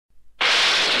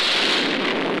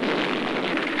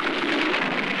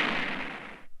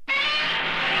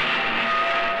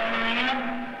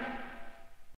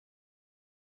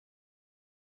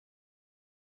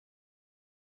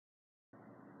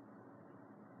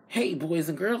Hey boys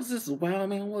and girls, this is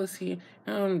Wildman Willis here,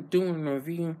 and I'm doing a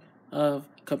review of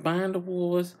Combined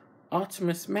Wars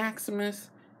Optimus Maximus.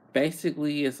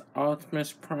 Basically, it's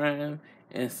Optimus Prime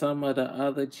and some of the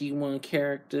other G1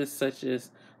 characters such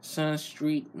as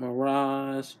Sunstreak,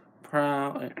 Mirage,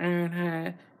 Prowl, and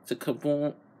Ironhide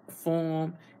to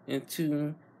form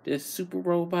into this super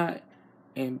robot.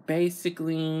 And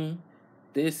basically,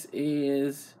 this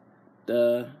is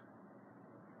the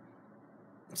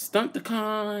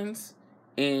Stunticons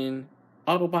in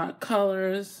Autobot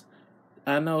colors.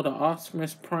 I know the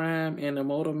Optimus Prime and the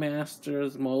Motor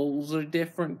Master's molds are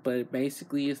different, but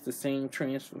basically it's the same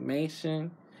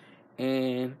transformation.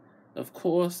 And of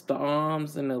course, the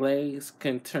arms and the legs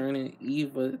can turn in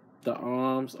either the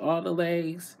arms or the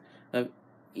legs.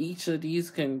 Each of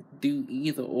these can do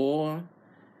either or.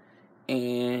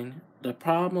 And the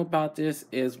problem about this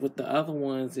is with the other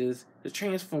ones is the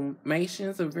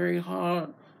transformations are very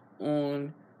hard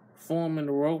on forming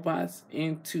the robots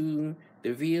into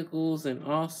the vehicles and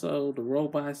also the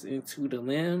robots into the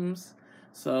limbs.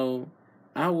 So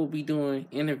I will be doing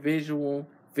individual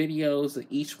videos of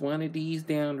each one of these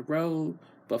down the road.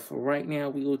 But for right now,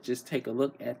 we will just take a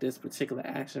look at this particular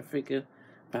action figure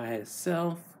by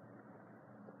itself.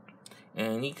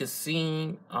 And you can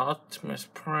see Optimus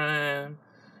Prime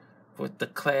with the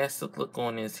classic look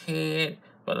on his head.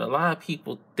 But a lot of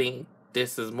people think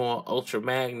this is more Ultra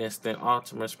Magnus than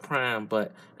Optimus Prime.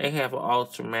 But they have an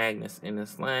Ultra Magnus in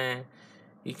this line.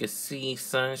 You can see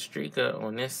Sunstreaker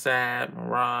on this side,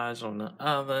 Mirage on the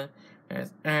other.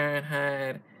 There's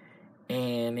Ironhide.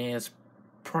 And there's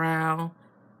Prowl.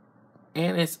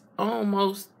 And it's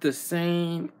almost the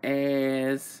same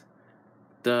as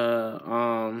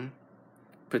the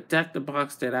protector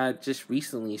box that I just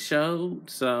recently showed.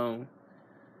 So,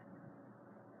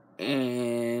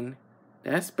 and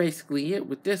that's basically it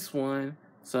with this one.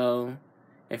 So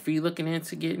if you're looking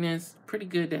into getting this, pretty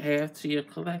good to have to your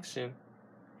collection.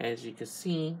 As you can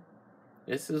see,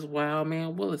 this is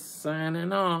Wildman Willis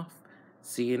signing off.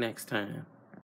 See you next time.